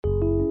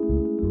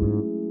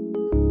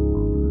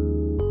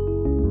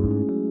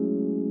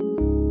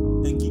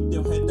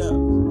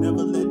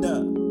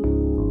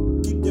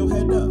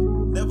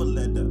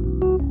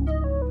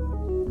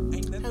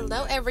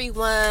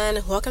everyone.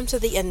 Welcome to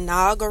the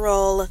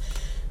inaugural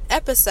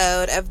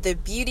episode of the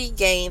Beauty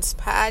Gains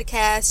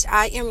podcast.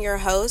 I am your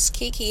host,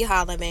 Kiki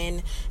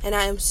Holloman, and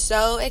I am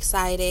so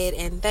excited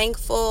and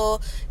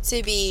thankful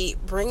to be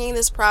bringing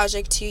this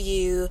project to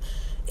you.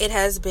 It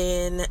has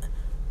been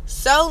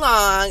so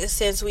long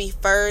since we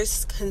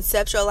first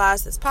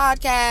conceptualized this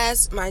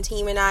podcast. My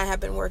team and I have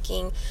been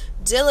working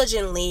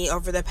diligently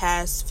over the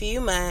past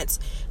few months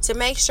to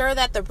make sure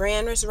that the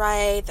brand was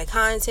right, the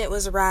content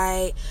was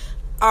right,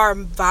 our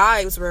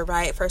vibes were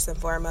right, first and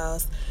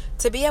foremost,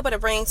 to be able to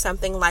bring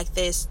something like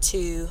this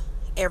to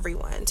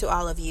everyone, to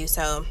all of you.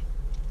 So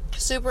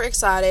super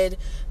excited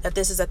that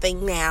this is a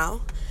thing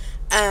now.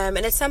 And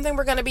it's something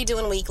we're going to be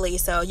doing weekly,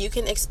 so you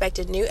can expect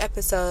a new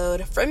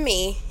episode from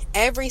me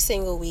every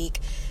single week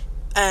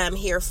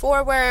here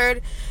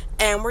forward,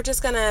 and we're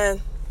just going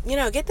to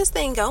get this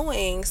thing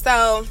going.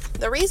 So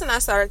the reason I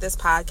started this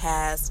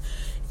podcast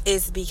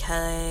is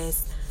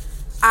because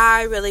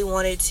I really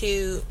wanted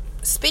to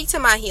speak to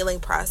my healing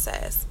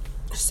process.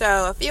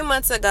 So a few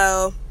months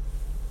ago,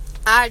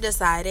 I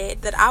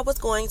decided that I was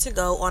going to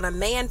go on a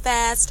man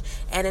fast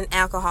and an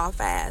alcohol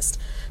fast.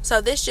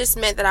 So this just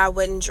meant that I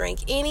wouldn't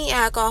drink any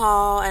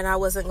alcohol and I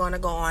wasn't going to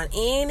go on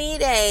any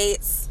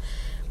dates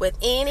with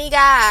any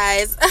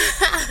guys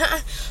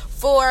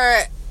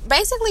for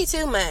basically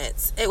 2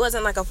 months. It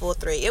wasn't like a full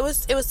 3. It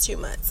was 2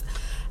 months.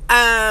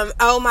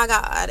 Oh my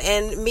God.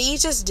 And me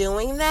just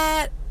doing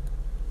that,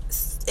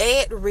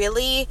 it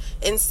really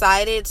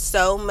incited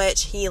so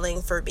much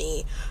healing for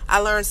me. I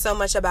learned so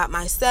much about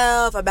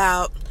myself,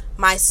 about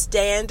my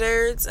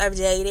standards of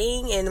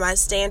dating and my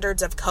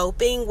standards of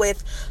coping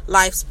with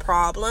life's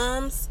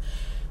problems.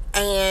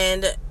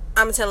 And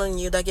I'm telling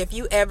you, like, if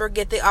you ever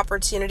get the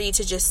opportunity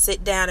to just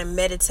sit down and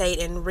meditate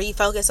and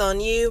refocus on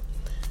you,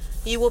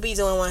 you will be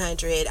doing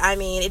 100. I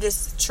mean, it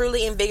is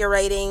truly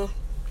invigorating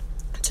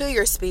to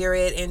your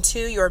spirit and to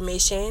your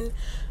mission.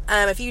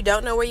 If you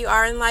don't know where you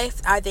are in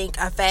life, I think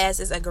a fast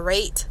is a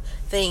great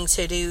thing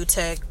to do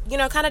to,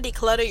 kind of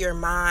declutter your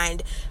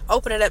mind,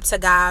 open it up to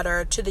God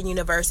or to the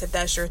universe if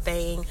that's your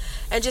thing,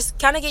 and just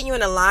kind of get you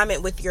in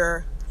alignment with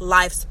your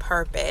life's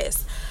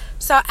purpose.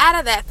 So out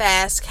of that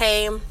fast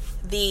came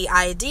the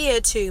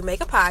idea to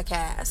make a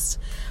podcast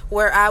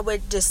where I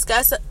would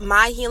discuss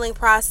my healing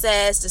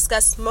process,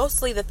 discuss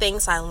mostly the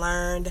things I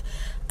learned,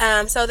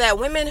 so that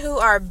women who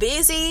are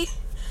busy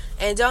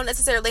and don't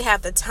necessarily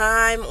have the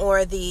time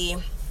or the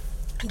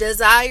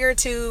desire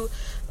to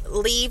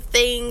leave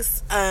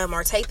things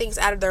or take things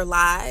out of their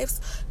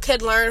lives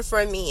could learn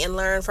from me and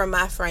learn from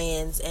my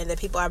friends and the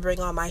people I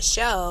bring on my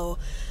show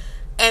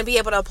and be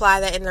able to apply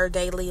that in their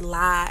daily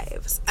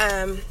lives.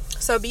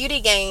 So Beauty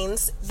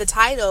Gains, the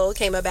title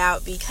came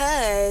about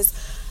because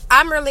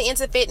I'm really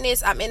into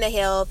fitness. I'm into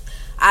health.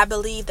 I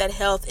believe that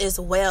health is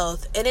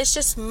wealth, and it's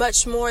just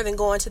much more than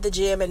going to the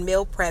gym and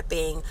meal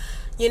prepping.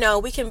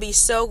 We can be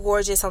so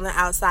gorgeous on the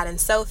outside and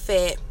so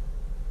fit,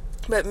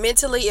 but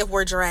mentally, if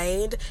we're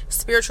drained,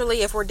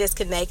 spiritually, if we're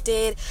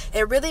disconnected,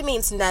 it really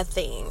means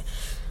nothing.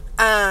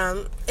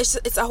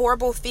 It's a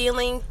horrible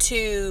feeling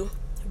to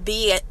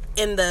be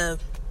in the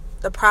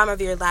prime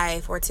of your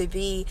life, or to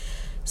be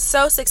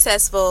so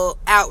successful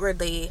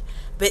outwardly,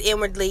 but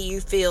inwardly you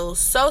feel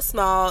so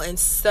small and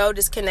so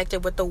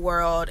disconnected with the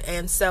world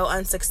and so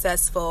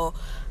unsuccessful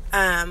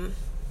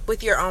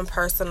with your own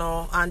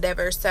personal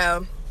endeavors.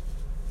 So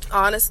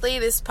honestly,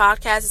 this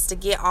podcast is to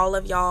get all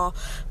of y'all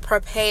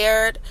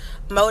prepared,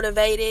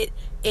 motivated,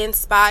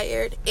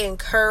 inspired,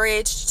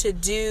 encouraged to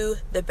do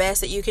the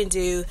best that you can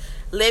do,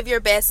 live your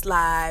best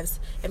lives,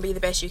 and be the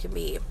best you can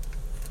be.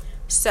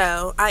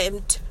 So I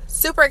am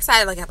super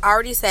excited, like I've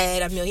already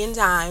said a million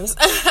times,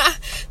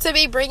 to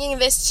be bringing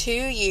this to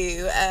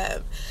you.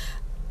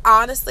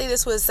 Honestly,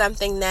 this was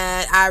something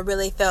that I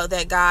really felt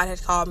that God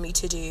had called me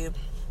to do.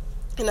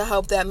 And I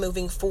hope that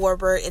moving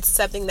forward, it's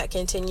something that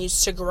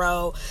continues to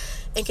grow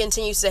and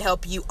continues to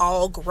help you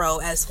all grow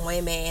as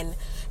women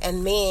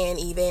and men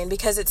even,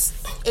 because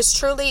it's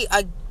truly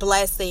a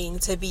blessing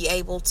to be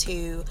able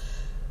to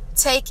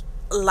take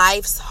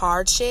life's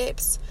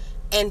hardships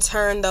and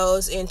turn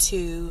those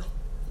into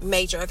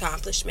major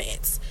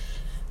accomplishments.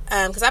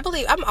 Because I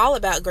believe I'm all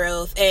about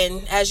growth,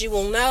 and as you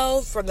will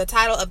know from the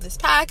title of this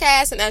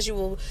podcast, and as you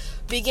will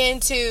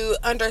begin to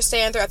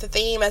understand throughout the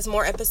theme as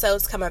more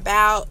episodes come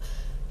about,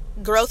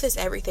 growth is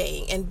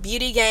everything, and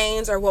beauty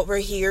gains are what we're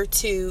here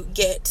to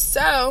get.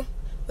 So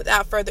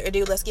without further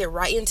ado, let's get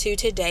right into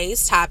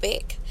today's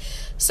topic.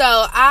 So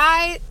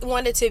I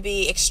wanted to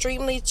be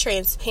extremely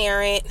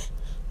transparent,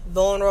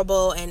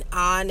 vulnerable, and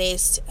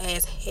honest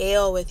as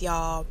hell with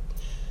y'all.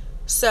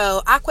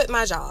 So I quit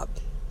my job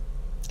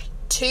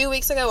 2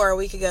 weeks ago, or a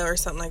week ago, or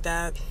something like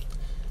that.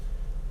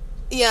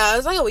 Yeah, it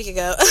was like a week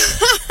ago.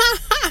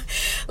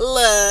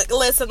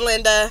 Listen,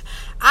 Linda,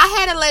 I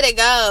had to let it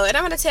go, and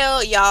I'm going to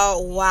tell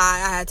y'all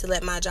why I had to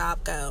let my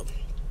job go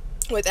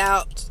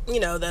without,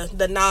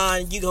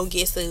 the you gonna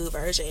get sued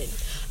version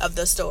of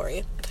the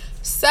story.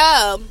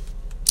 So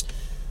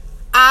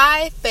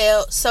I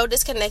felt so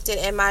disconnected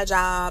in my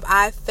job.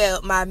 I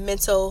felt my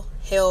mental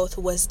health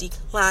was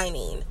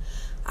declining.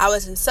 I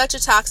was in such a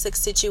toxic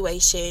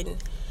situation,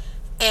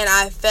 and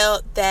I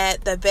felt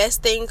that the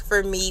best thing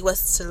for me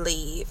was to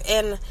leave.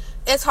 And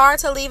it's hard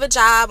to leave a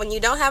job when you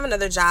don't have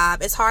another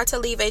job. It's hard to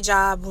leave a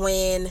job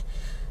when,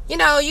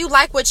 you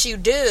like what you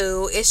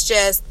do. It's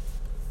just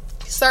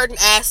certain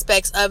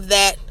aspects of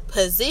that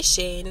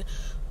position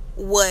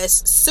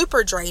was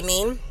super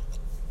draining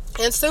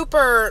and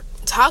super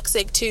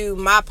toxic to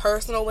my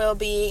personal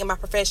well-being and my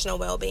professional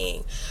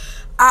well-being.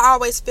 I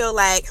always feel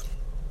like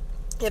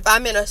if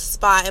I'm in a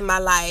spot in my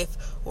life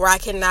where I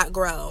cannot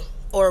grow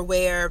or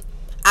where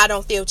I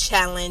don't feel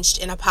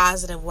challenged in a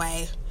positive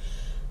way,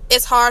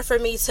 it's hard for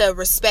me to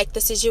respect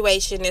the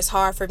situation. It's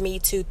hard for me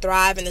to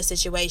thrive in the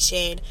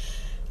situation.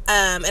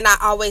 And I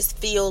always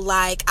feel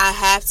like I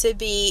have to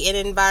be in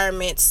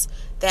environments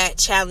that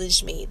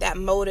challenge me, that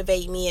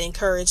motivate me and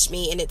encourage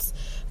me. And it's,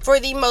 for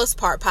the most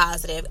part,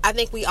 positive. I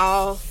think we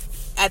all,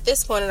 at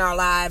this point in our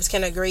lives,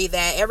 can agree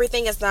that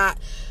everything is not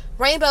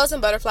rainbows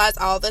and butterflies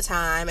all the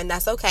time, and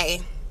that's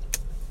okay.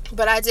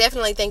 But I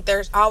definitely think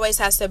there always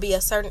has to be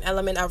a certain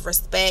element of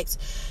respect,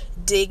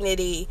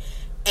 dignity,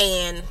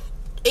 and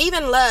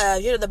even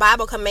love. The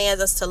Bible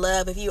commands us to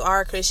love. If you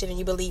are a Christian and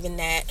you believe in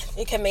that,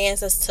 it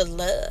commands us to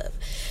love.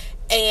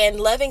 And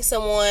loving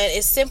someone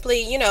is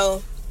simply,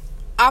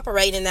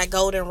 operating that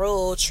golden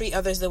rule: treat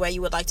others the way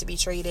you would like to be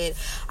treated.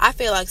 I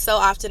feel like so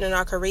often in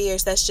our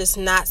careers, that's just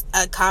not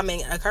a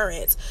common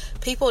occurrence.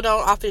 People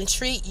don't often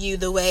treat you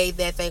the way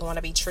that they want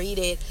to be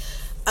treated.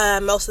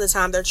 Most of the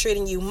time, they're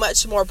treating you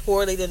much more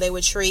poorly than they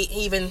would treat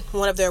even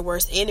one of their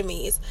worst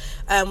enemies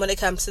when it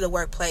comes to the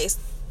workplace.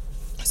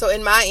 So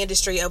in my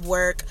industry of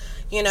work,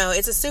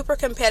 it's a super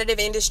competitive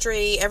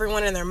industry.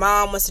 Everyone and their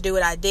mom wants to do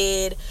what I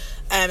did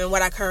and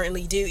what I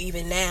currently do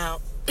even now.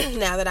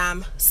 Now that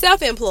I'm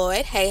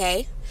self-employed,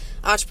 hey,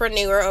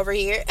 entrepreneur over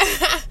here.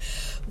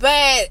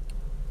 But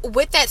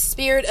with that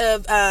spirit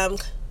of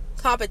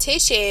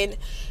competition,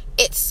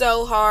 it's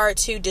so hard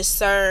to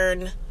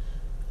discern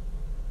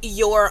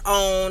your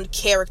own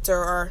character,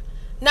 or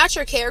not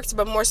your character,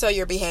 but more so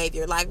your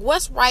behavior. Like,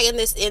 what's right in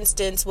this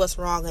instance, what's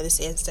wrong in this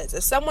instance.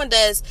 If someone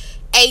does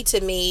A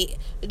to me,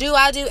 do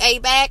I do A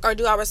back, or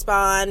do I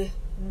respond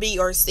B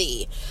or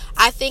C?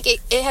 I think it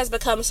has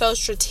become so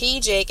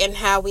strategic in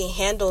how we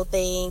handle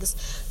things,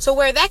 so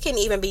where that can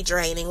even be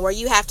draining, where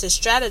you have to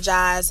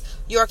strategize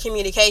your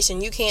communication.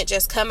 You can't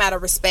just come out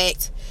of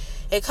respect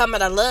and come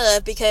out of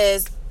love,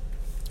 because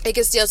it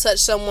can still touch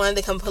someone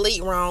the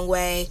complete wrong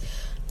way.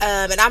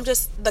 And I'm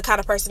just the kind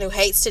of person who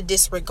hates to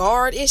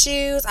disregard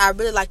issues. I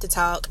really like to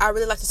talk. I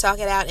really like to talk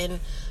it out and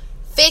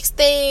fix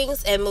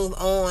things and move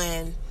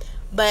on.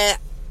 But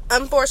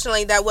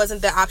unfortunately, that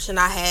wasn't the option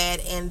I had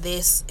in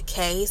this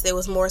case. It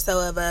was more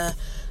so of a,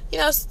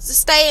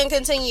 stay and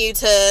continue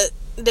to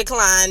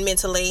decline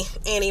mentally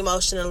and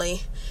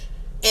emotionally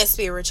and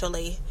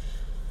spiritually.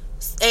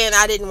 And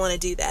I didn't want to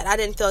do that. I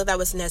didn't feel like that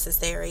was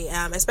necessary,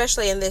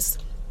 especially in this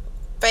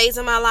phase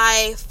of my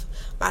life.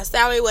 My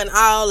salary wasn't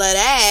all of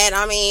that.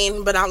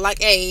 But I'm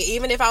like, hey,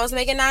 even if I was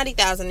making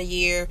 $90,000 a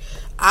year,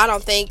 I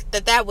don't think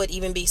that would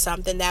even be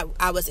something that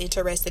I was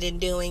interested in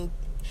doing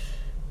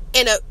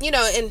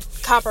in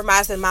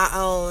compromising my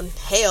own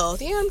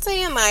health. You know what I'm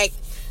saying? Like,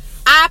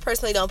 I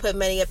personally don't put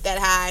money up that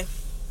high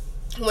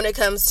when it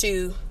comes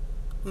to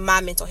my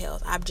mental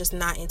health. I'm just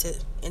not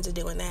into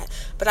doing that.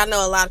 But I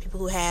know a lot of people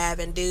who have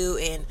and do,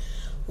 and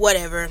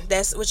whatever.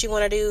 That's what you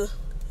want to do.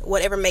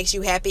 Whatever makes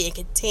you happy and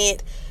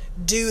content,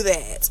 do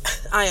that.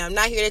 I am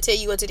not here to tell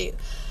you what to do.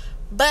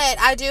 But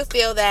I do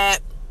feel that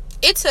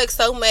it took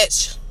so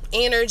much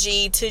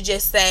energy to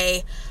just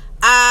say,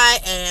 I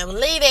am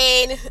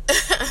leaving.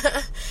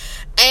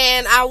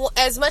 And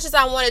as much as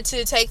I wanted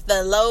to take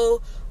the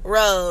low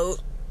road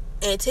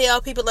and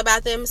tell people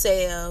about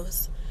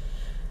themselves,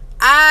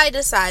 I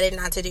decided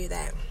not to do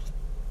that.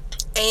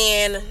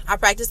 And I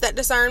practiced that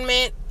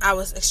discernment. I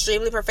was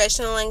extremely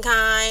professional and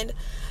kind.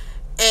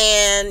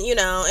 And,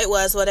 it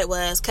was what it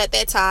was. Cut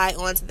that tie,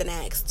 on to the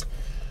next.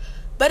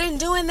 But in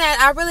doing that,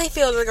 I really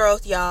feel the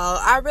growth, y'all.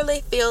 I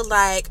really feel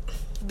like,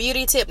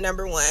 beauty tip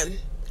number 1,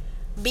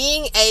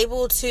 being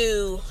able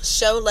to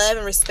show love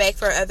and respect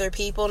for other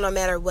people no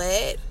matter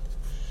what,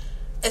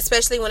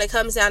 especially when it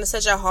comes down to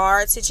such a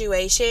hard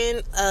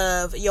situation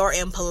of your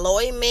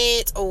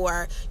employment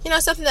or,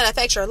 something that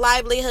affects your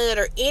livelihood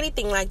or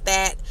anything like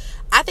that.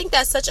 I think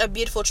that's such a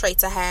beautiful trait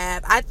to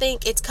have. I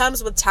think it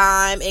comes with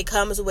time. It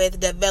comes with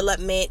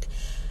development,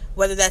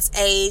 whether that's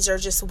age or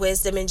just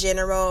wisdom in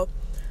general.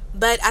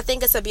 But I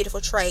think it's a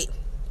beautiful trait.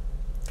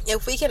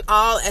 If we can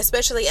all,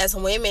 especially as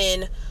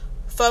women,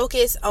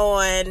 focus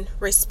on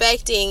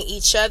respecting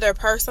each other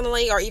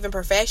personally or even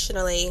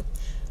professionally,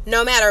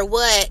 no matter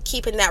what,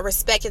 keeping that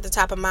respect at the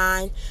top of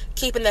mind,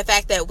 keeping the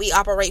fact that we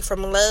operate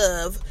from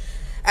love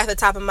at the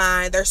top of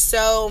mind. There's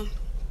so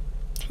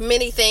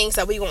many things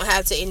that we won't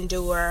have to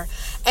endure.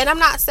 And I'm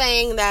not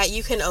saying that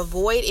you can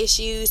avoid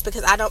issues,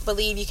 because I don't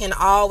believe you can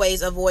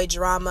always avoid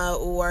drama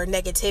or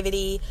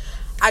negativity.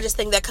 I just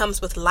think that comes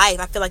with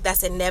life. I feel like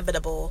that's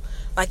inevitable.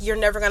 Like, you're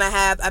never going to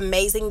have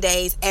amazing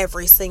days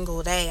every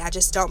single day. I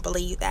just don't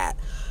believe that.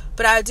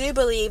 But I do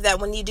believe that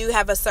when you do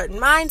have a certain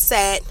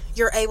mindset,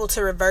 you're able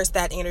to reverse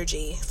that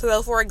energy.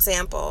 So, for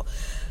example,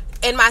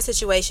 in my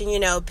situation,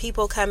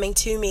 people coming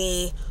to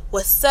me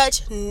with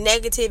such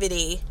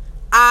negativity,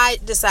 I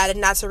decided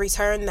not to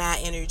return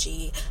that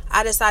energy.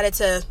 I decided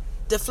to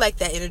deflect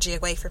that energy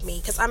away from me,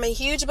 because I'm a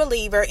huge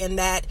believer in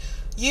that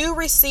you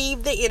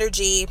receive the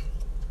energy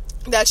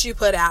that you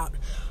put out.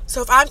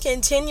 So if I'm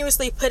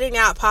continuously putting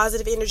out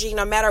positive energy,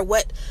 no matter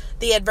what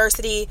the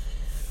adversity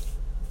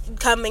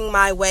coming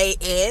my way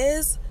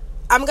is,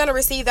 I'm going to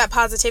receive that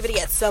positivity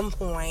at some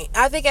point.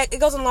 I think it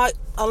goes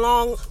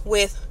along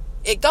with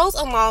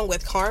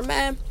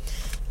karma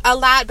a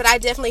lot, but I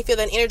definitely feel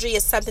that energy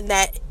is something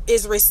that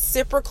is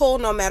reciprocal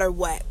no matter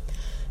what.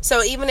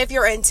 So even if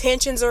your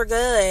intentions are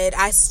good,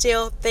 I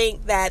still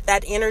think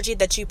that energy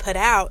that you put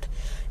out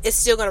is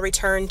still going to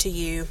return to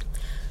you.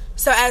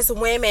 So as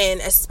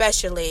women,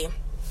 especially,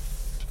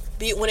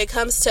 when it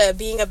comes to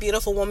being a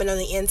beautiful woman on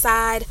the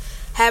inside,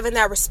 having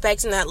that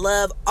respect and that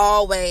love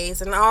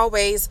always, and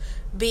always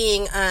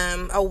being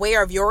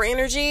aware of your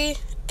energy,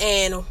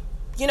 and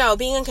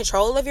being in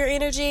control of your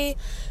energy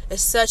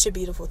is such a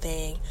beautiful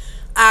thing.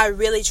 I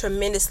really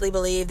tremendously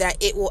believe that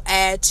it will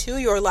add to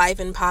your life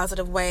in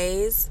positive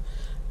ways,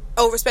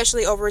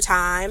 especially over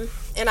time.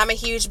 And I'm a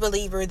huge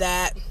believer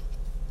that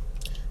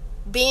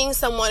being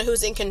someone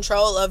who's in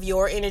control of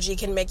your energy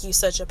can make you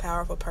such a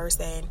powerful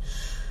person.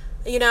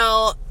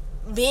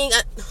 Being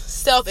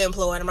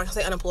self-employed, I'm not going to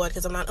say unemployed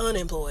because I'm not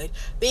unemployed.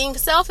 Being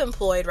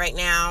self-employed right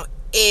now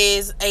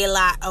is a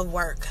lot of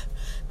work.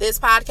 This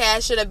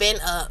podcast should have been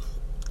up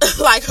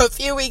like a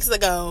few weeks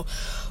ago.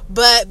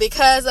 But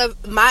because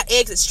of my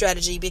exit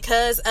strategy,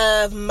 because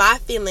of my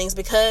feelings,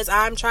 because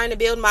I'm trying to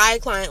build my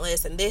client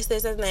list and this,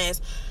 and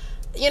this,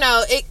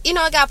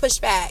 it got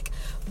pushed back.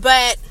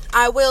 But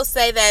I will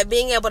say that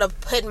being able to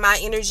put my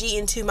energy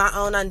into my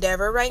own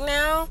endeavor right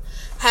now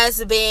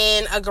has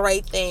been a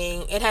great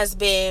thing. It has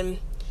been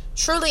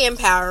truly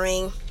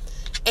empowering.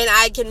 And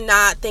I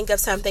cannot think of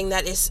something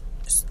that is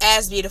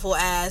as beautiful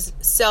as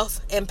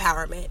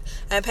self-empowerment,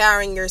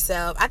 empowering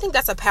yourself. I think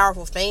that's a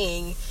powerful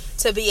thing,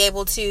 to be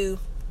able to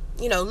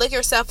look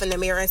yourself in the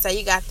mirror and say,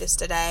 you got this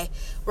today.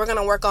 We're going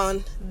to work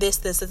on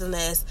this, and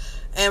this.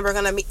 And we're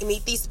going to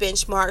meet these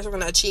benchmarks. We're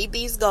going to achieve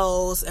these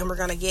goals. And we're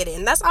going to get it.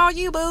 And that's all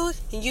you, boo.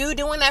 You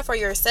doing that for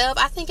yourself,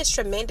 I think it's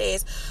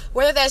tremendous.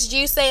 Whether that's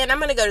you saying, I'm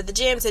going to go to the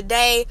gym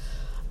today,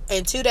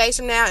 and 2 days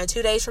from now, and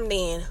 2 days from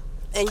then.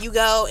 And you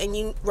go and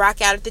you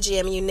rock out at the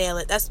gym and you nail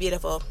it. That's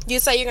beautiful. You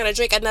say you're going to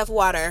drink enough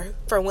water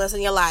for once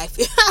in your life.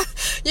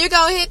 You're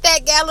going to hit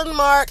that gallon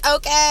mark,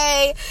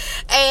 okay?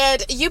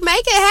 And you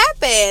make it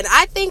happen.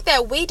 I think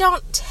that we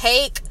don't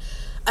take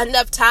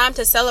enough time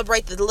to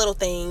celebrate the little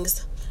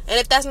things. And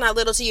if that's not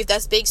little to you, if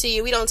that's big to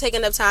you, we don't take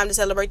enough time to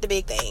celebrate the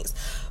big things.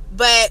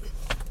 But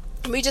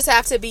we just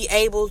have to be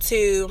able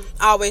to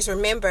always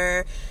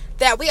remember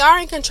that we are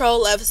in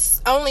control of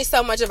only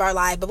so much of our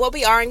life. But what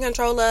we are in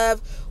control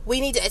of, we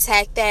need to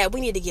attack that.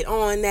 We need to get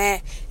on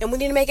that. And we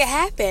need to make it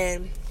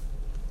happen.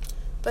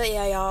 But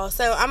yeah, y'all.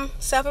 So I'm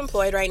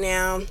self-employed right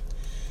now.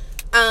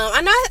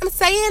 I know I'm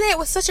saying it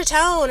with such a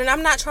tone, and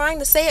I'm not trying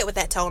to say it with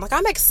that tone. Like,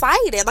 I'm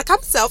excited. Like,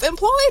 I'm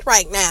self-employed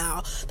right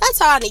now. That's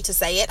how I need to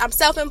say it. I'm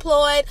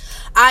self-employed.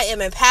 I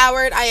am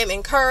empowered. I am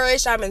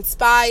encouraged. I'm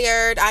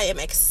inspired. I am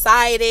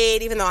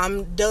excited, even though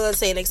I'm done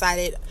saying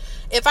excited.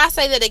 If I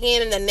say that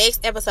again in the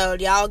next episode,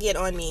 y'all get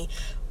on me.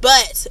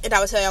 And I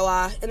will tell y'all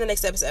why in the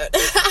next episode.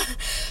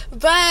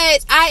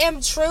 But I am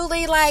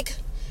truly,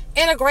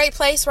 in a great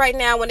place right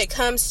now when it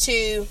comes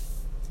to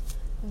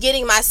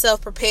getting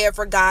myself prepared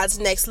for God's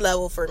next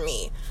level for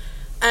me.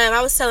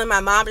 I was telling my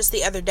mom just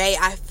the other day,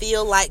 I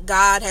feel like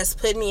God has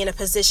put me in a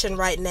position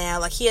right now.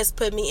 Like, He has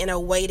put me in a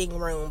waiting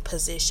room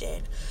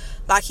position.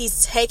 Like,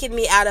 He's taken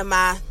me out of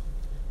my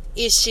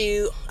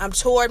issue. I'm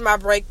toward my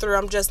breakthrough.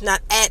 I'm just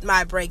not at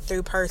my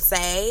breakthrough per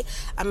se.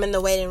 I'm in the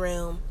waiting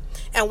room.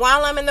 And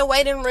while I'm in the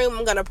waiting room,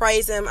 I'm going to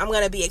praise Him. I'm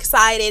going to be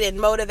excited and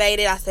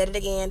motivated. I said it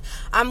again.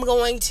 I'm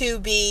going to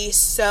be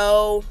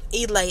so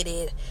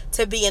elated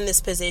to be in this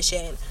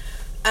position.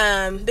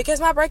 Because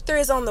my breakthrough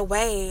is on the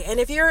way. And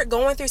if you're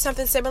going through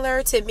something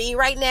similar to me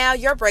right now,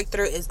 your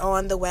breakthrough is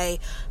on the way.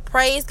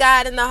 Praise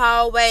God in the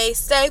hallway.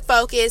 Stay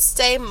focused.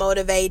 Stay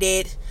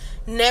motivated.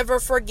 Never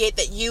forget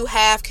that you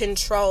have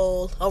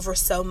control over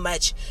so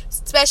much,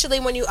 especially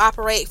when you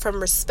operate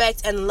from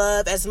respect and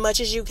love as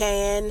much as you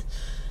can.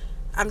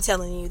 I'm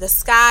telling you, the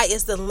sky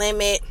is the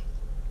limit.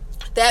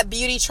 That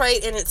beauty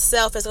trait in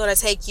itself is going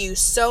to take you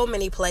so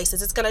many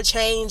places. It's going to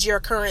change your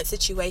current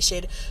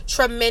situation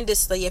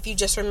tremendously if you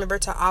just remember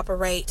to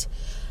operate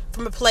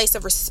from a place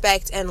of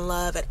respect and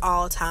love at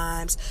all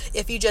times.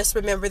 If you just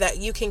remember that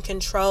you can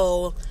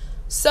control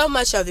so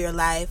much of your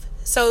life.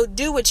 So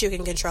do what you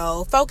can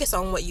control. Focus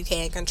on what you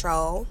can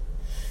control.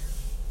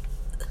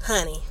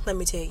 Honey, let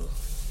me tell you,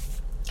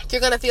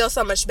 you're going to feel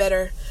so much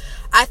better.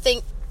 I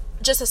think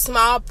just a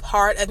small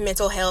part of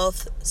mental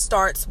health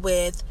starts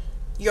with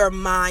your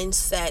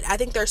mindset. I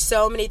think there's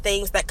so many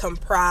things that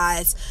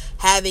comprise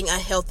being in a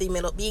healthy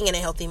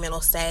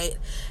mental state.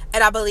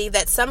 And I believe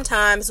that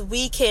sometimes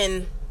we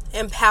can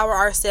empower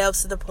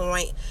ourselves to the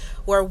point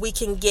where we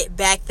can get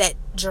back that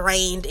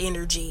drained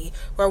energy,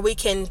 where we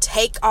can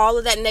take all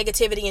of that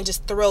negativity and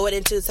just throw it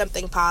into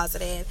something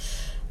positive,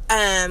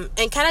 and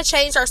kind of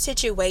change our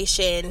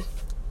situation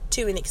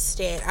to an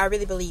extent. I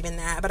really believe in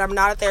that, but I'm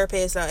not a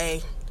therapist, so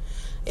hey,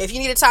 if you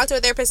need to talk to a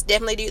therapist,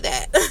 definitely do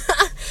that.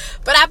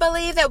 But I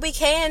believe that we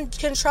can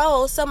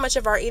control so much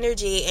of our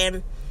energy.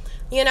 And,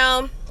 you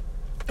know,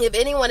 if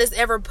anyone is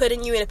ever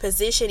putting you in a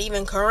position,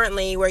 even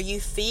currently, where you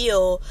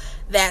feel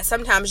that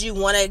sometimes you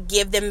want to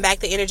give them back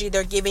the energy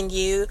they're giving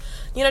you,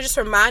 you know, just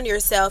remind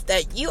yourself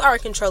that you are in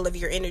control of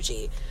your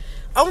energy.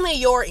 Only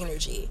your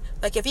energy.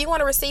 Like, if you want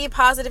to receive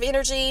positive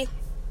energy,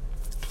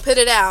 put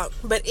it out.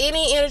 But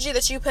any energy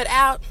that you put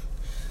out,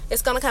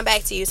 it's going to come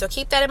back to you. So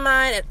keep that in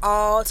mind at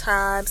all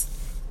times.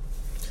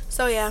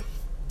 So yeah,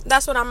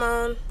 that's what I'm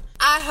on.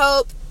 I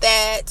hope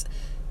that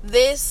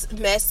this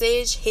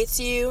message hits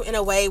you in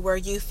a way where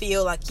you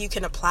feel like you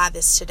can apply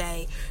this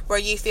today, where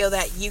you feel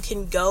that you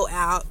can go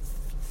out,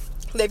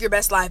 live your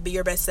best life, be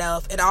your best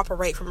self, and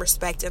operate from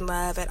respect and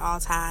love at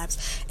all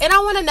times. And I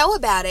want to know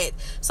about it.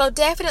 So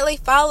definitely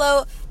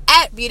follow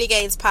at Beauty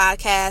Gains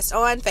Podcast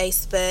on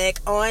Facebook,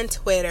 on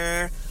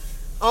Twitter,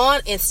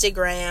 on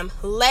Instagram.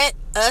 Let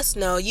us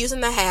know using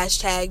the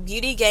hashtag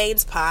Beauty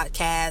Gains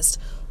Podcast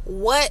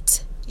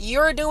what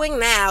you're doing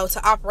now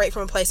to operate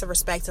from a place of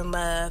respect and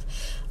love.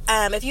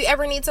 If you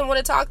ever need someone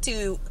to talk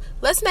to,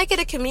 let's make it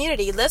a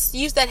community. Let's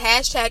use that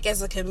hashtag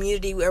as a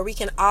community where we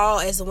can all,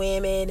 as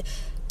women,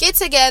 get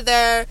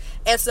together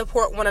and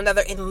support one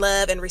another in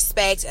love and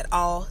respect at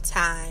all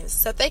times.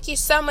 So thank you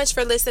so much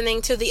for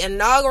listening to the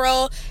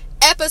inaugural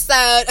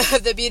episode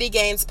of the Beauty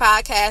Gains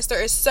Podcast.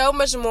 There is so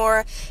much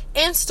more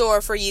in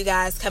store for you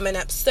guys coming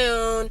up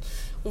soon,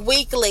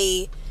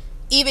 weekly,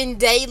 even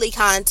daily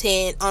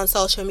content on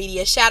social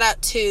media. Shout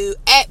out to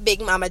at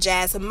Big Mama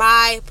Jazz,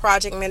 my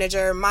project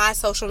manager, my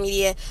social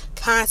media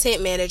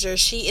content manager.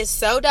 She is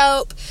so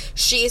dope.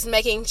 She is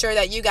making sure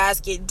that you guys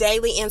get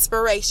daily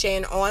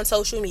inspiration on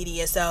social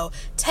media. So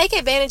take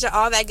advantage of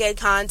all that good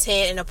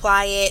content and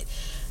apply it.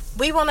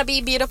 We want to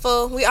be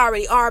beautiful. We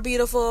already are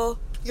beautiful.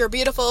 You're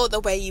beautiful the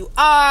way you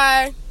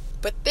are.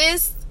 But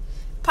this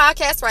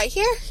podcast right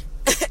here,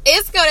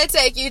 it's going to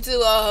take you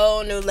to a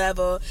whole new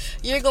level.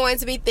 You're going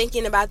to be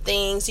thinking about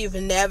things you've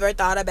never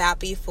thought about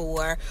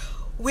before.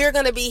 We're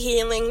going to be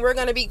healing. We're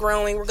going to be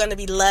growing. We're going to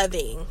be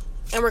loving.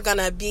 And we're going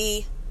to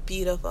be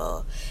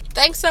beautiful.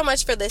 Thanks so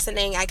much for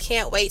listening. I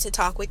can't wait to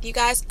talk with you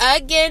guys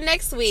again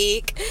next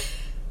week.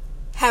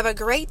 Have a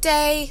great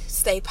day.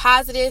 Stay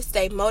positive.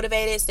 Stay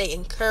motivated. Stay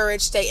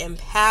encouraged. Stay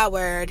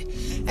empowered.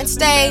 And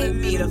stay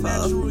beautiful.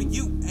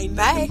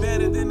 Bye.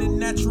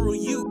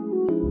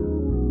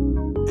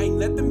 Ain't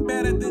nothing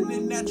better than the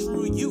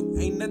natural you.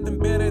 Ain't nothing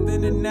better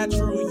than the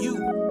natural you.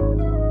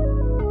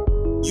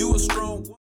 You a strong